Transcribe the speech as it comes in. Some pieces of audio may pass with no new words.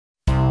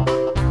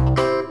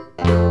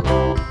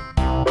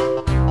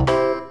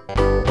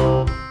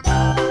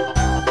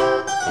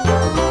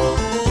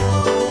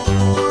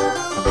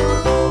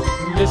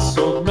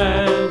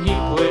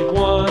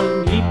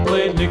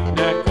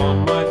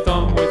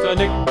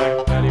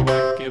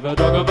give a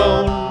dog a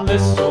bone.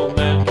 This old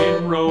man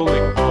came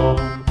rolling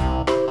home.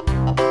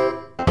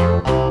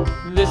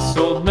 This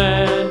old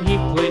man, he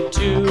played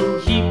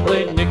too. He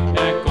played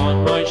knick-knack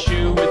on my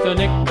shoe. With a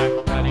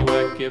knick-knack,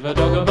 paddywhack, give a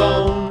dog a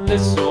bone.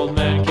 This old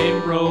man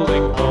came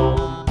rolling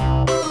home.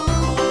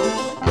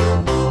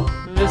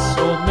 This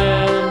old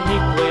man, he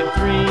played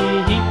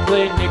three. He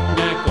played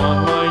knick-knack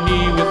on my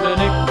knee. With a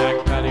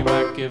knick-knack,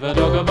 paddywhack, give a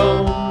dog a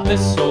bone.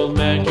 This old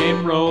man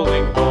came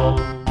rolling home.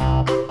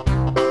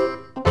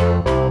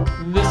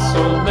 This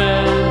old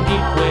man, he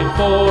played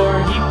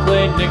four. He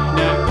played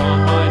knick-knack on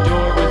my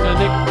door. With a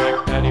knick-knack,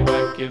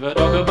 paddywhack, give a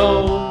dog a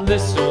bone.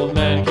 This old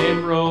man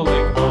came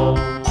rolling home.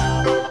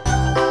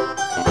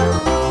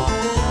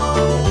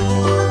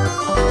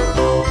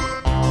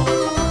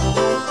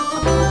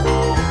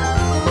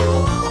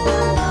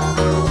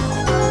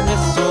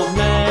 This old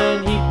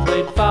man, he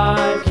played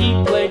five.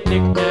 He played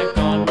knick-knack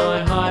on my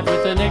hive.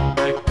 With a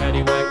knick-knack,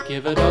 paddywhack,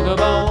 give a dog a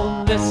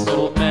bone. This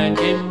old man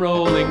came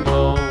rolling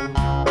home.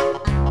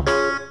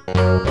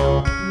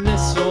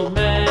 This old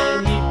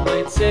man, he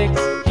played six.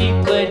 He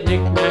played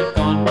knick-knack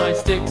on my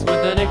sticks.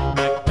 With a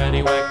knick-knack,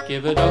 paddywhack,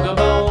 give a dog a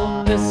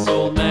bone. This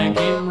old man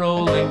came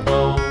rolling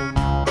home.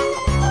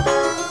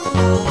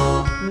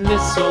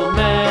 This old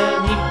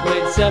man, he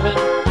played seven.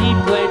 He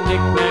played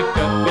knick-knack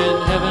up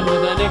in heaven.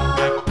 With a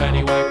knick-knack,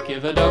 paddywhack,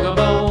 give a dog a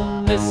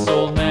bone. This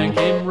old man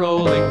came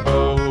rolling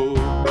home.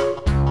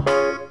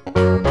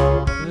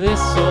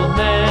 This old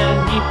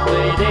man, he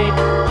played eight.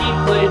 He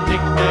played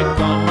knick-knack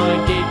on my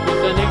gate.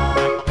 With a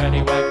knick-knack,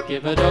 paddywhack,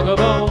 give a dog a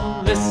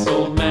bone. This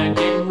old man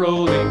came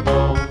rolling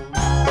home.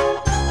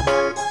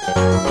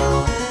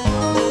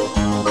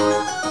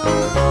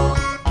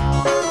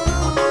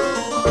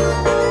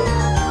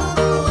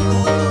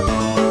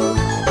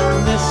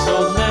 This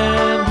old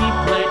man, he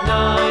played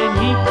nine.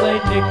 He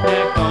played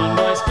knick-knack on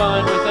my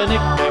spine. With a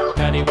knick-knack,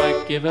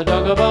 paddywhack, give a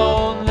dog a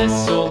bone.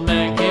 This old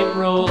man came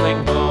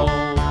rolling home.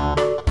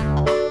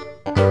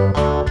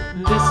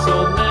 This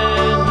old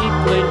man, he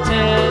played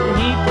ten.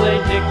 He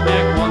played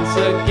knick-knack once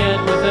again.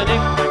 With a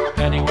knick-knack,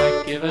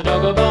 paddywhack, give a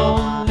dog a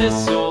bone.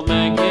 This old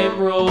man came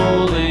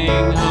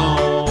rolling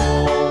home.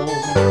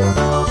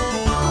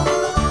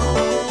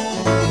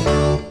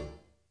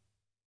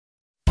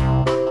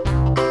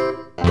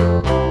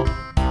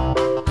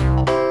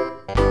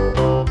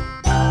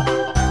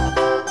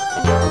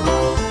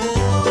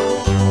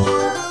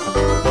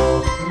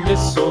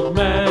 This old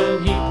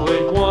man, he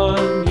played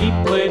one. He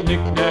played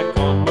knick-knack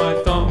on my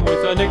thumb.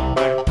 With a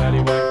knick-knack,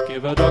 paddywhack,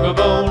 give a dog a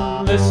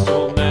bone. This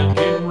old man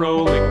came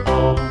rolling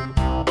home.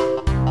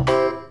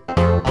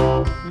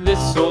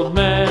 This old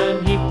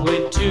man, he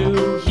played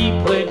two. He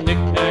played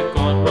knick-knack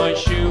on my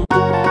shoe.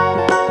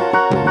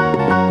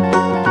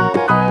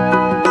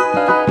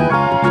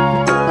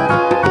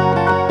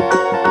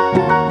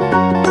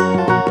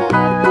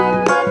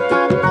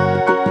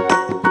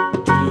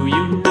 Do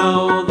you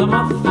know the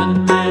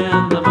Muffin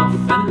Man, the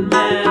Muffin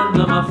Man,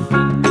 the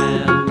Muffin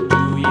Man?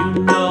 Do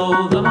you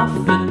know the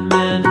Muffin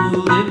Man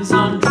who lives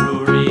on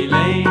Drury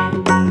Lane?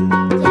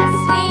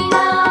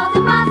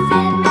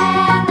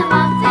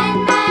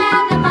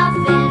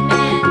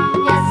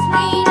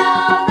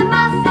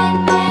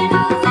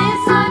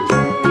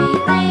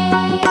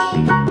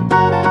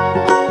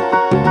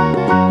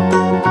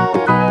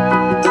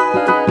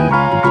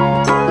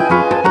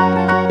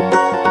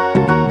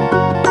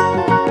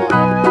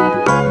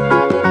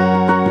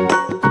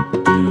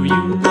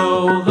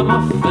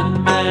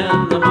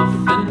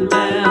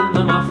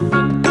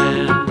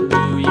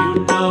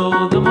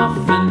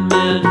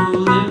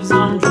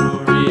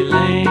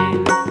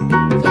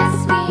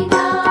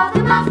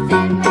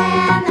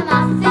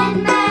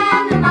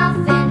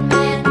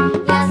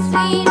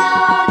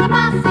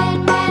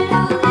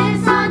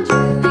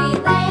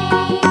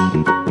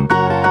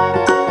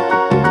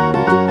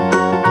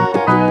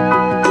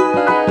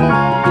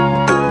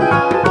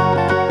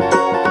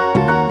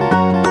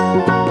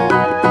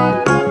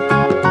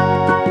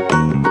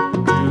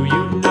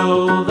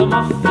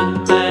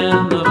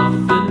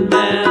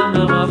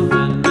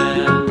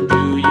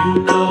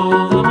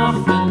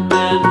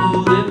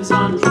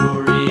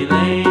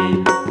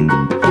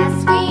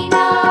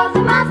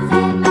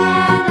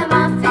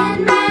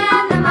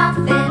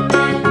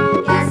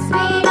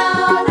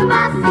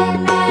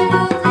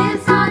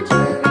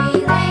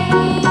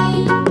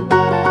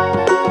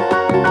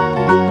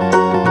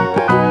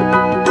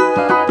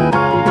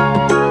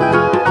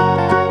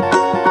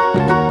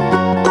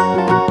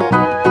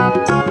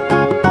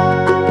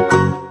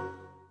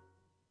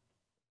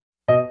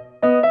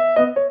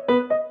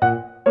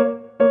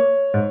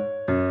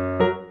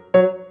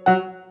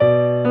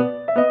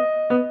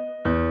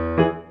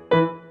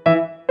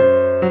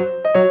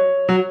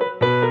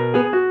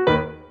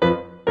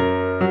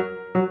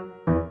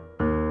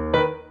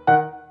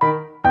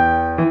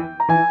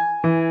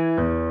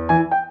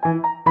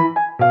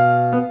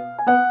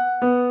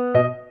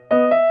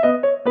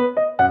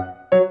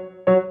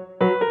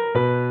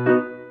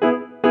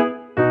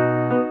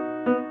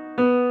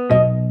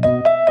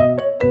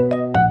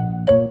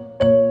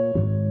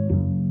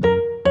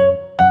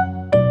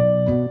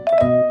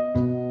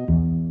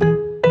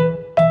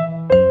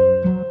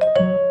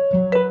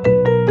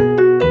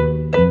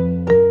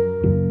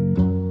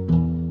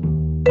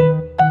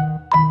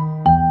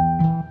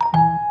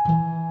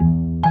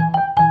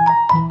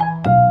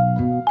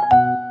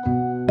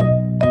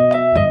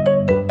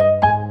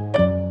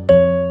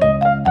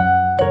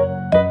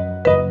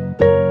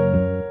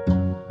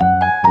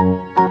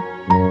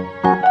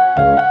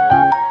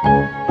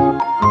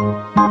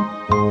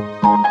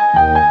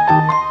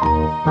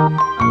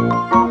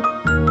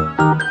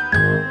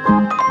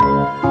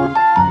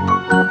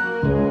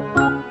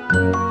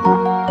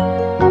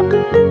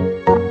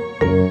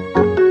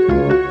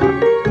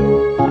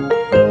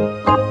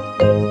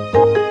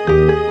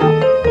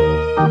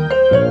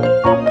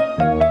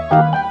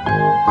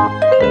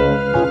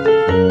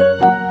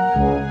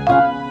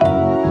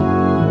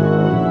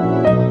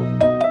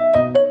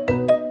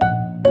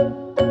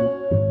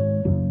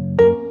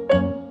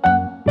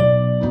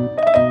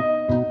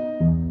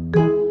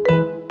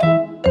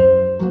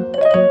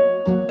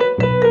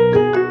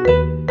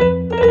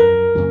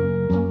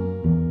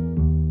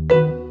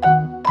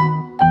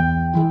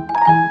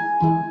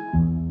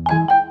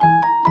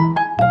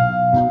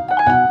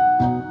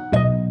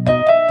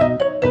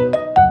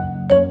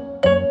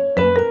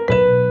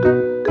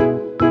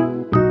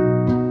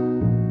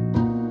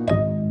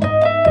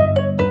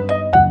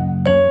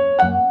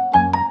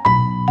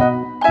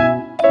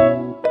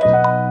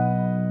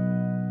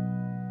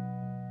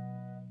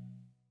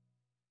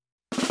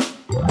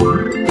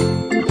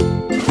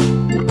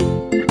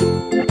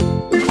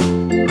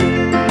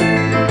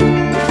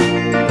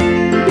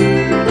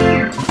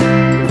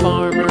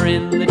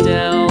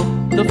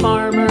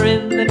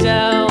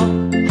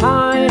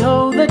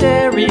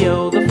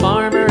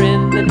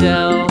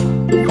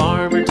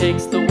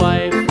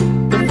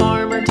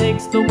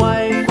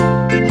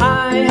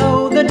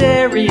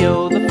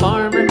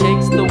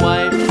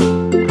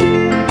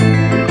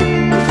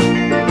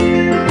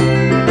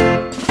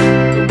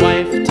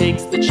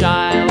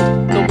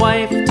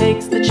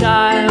 takes the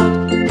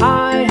child.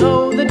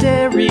 Hi-ho, the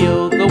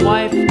dairy-o, the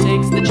wife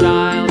takes the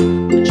child.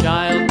 The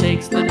child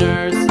takes the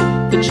nurse,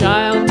 the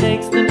child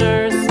takes the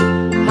nurse.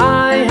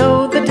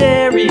 Hi-ho, the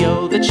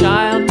dairy-o, the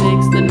child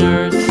takes the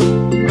nurse.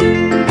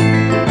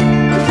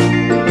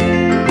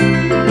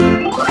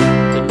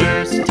 The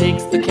nurse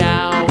takes the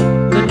cow,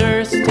 the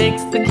nurse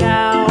takes the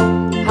cow.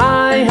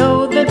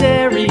 Hi-ho, the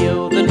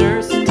dairy-o, the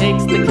nurse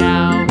takes the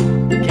cow.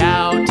 The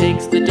cow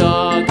takes the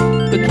dog,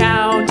 the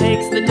cow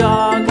takes the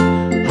dog.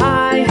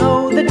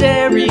 Hi-ho, the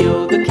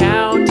dairy-o, the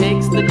cow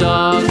takes the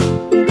dog.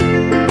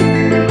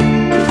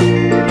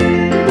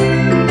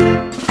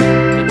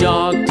 The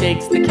dog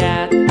takes the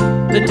cat,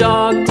 the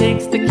dog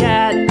takes the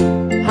cat.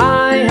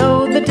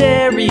 Hi-ho, the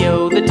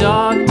dairy-o, the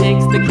dog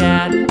takes the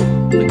cat.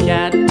 The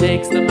cat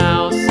takes the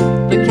mouse,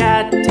 the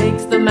cat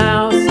takes the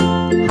mouse.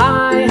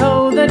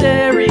 Hi-ho, the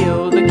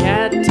dairy-o, the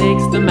cat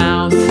takes the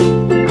mouse.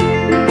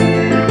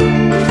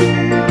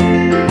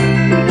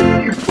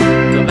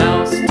 The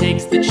mouse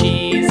takes the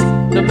cheese,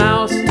 the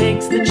mouse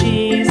takes the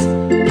cheese.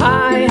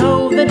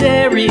 Hi-ho, the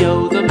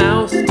dairy-o, the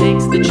mouse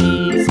takes the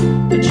cheese.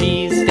 The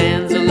cheese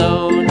stands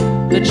alone,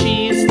 the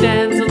cheese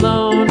stands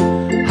alone.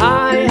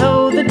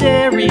 Hi-ho, the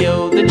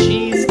dairy-o, the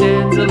cheese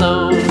stands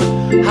alone.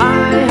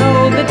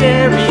 Hi-ho, the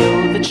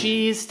dairy-o, the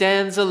cheese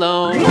stands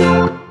alone.